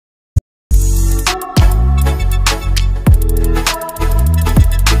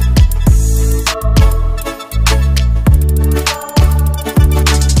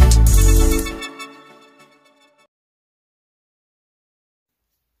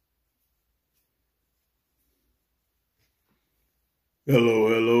Hello,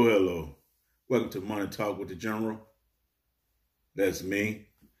 hello, hello. Welcome to Money Talk with the General. That's me.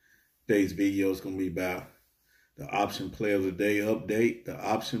 Today's video is going to be about the option play of the day update. The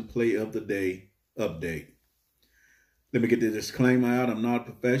option play of the day update. Let me get the disclaimer out. I'm not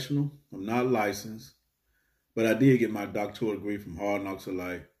a professional. I'm not licensed. But I did get my doctoral degree from Hard Knocks of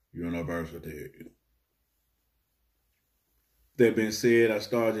Life University. That being said, I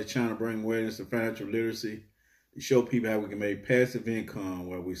started trying to bring awareness to financial literacy to show people how we can make passive income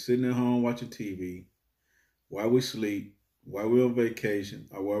while we're sitting at home watching TV, while we sleep, while we're on vacation,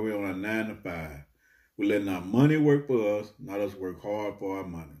 or while we're on a 9 to 5. We're letting our money work for us, not us work hard for our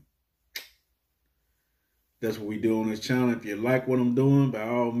money. That's what we do on this channel. If you like what I'm doing, by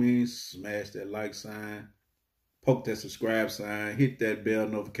all means, smash that like sign, poke that subscribe sign, hit that bell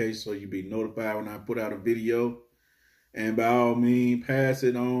notification so you'll be notified when I put out a video. And by all means, pass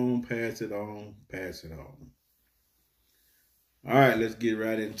it on, pass it on, pass it on. All right, let's get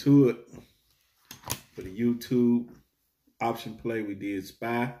right into it. For the YouTube option play, we did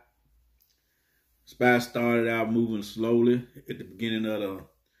SPY. SPY started out moving slowly at the beginning of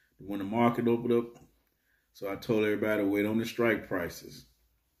when the market opened up. So I told everybody to wait on the strike prices.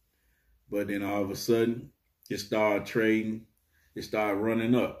 But then all of a sudden, it started trading. It started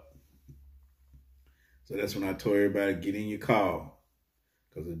running up. So that's when I told everybody, get in your call,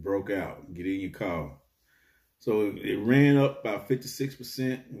 because it broke out. Get in your call. So it ran up by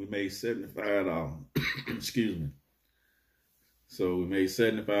 56%. We made $75. Excuse me. So we made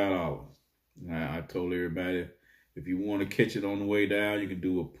 $75. I told everybody, if you want to catch it on the way down, you can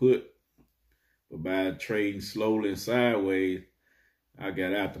do a put. But by trading slowly and sideways, I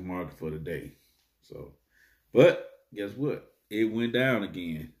got out the market for the day. So, but guess what? It went down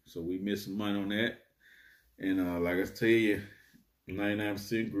again. So we missed some money on that. And like I tell you,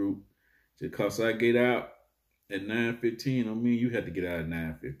 99% group, just because I get out at 9:15, I mean, you had to get out at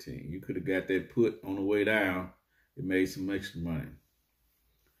 9:15. You could have got that put on the way down. It made some extra money.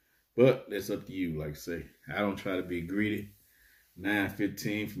 But that's up to you, like I say. I don't try to be greedy.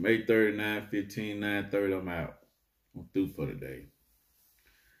 9:15, from 8:30 to 9:15, 9:30, I'm out. I'm through for the day.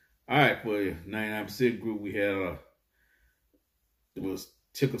 All right, for the 99% group, we had it was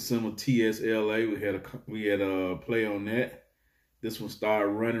ticker symbol TSLA. We had a play on that. This one started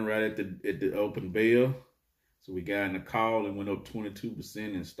running right at the open bell. So we got in the call and went up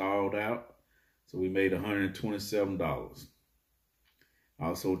 22% and stalled out. So we made $127. I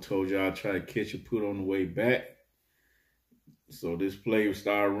also told y'all I'd try to catch a put on the way back. So this play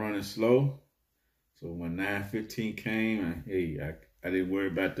started running slow. So when 9:15 came, I didn't worry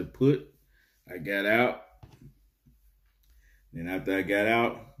about the put. I got out. Then after I got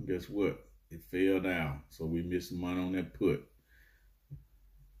out, guess what? It fell down. So we missed some money on that put.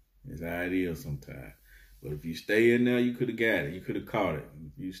 It's how it is sometimes. But if you stay in there, you could have got it. You could have caught it.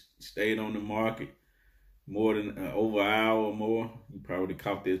 If you stayed on the market more than over an hour or more, you probably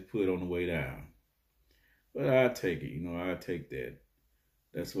caught this put on the way down. But I'll take it. I'll take that.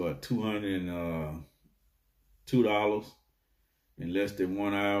 That's what, $202 in less than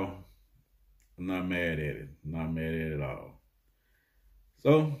 1 hour. I'm not mad at it. I'm not mad at it at all.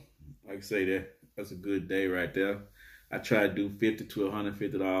 So, like I say, that's a good day right there. I try to do $50 to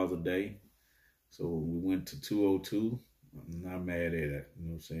 $150 a day. So we went to 202. I'm not mad at it. You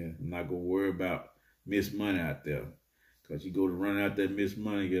know what I'm saying? I'm not going to worry about missed money out there. Because you go to run out that missed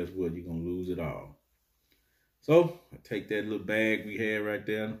money, guess what? You're going to lose it all. So I take that little bag we had right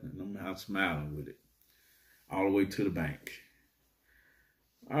there, and I'm out smiling with it. All the way to the bank.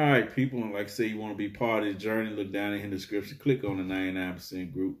 All right, people, and like I say, you want to be part of this journey, look down in the description. Click on the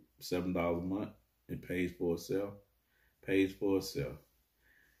 99% group, $7 a month. It pays for itself. Pays for itself.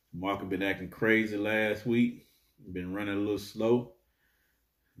 The market been acting crazy last week. Been running a little slow.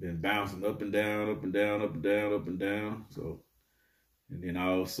 Been bouncing up and down, up and down, up and down, up and down. So, and then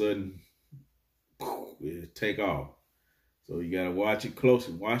all of a sudden, it take off. So you got to watch it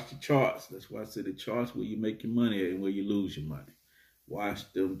closely. Watch the charts. That's why I said the charts where you make your money at and where you lose your money.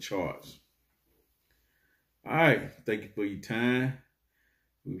 Watch them charts. All right. Thank you for your time.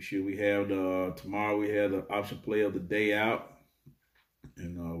 We have tomorrow we have the option play of the day out.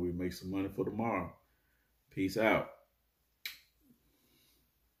 And we make some money for tomorrow. Peace out.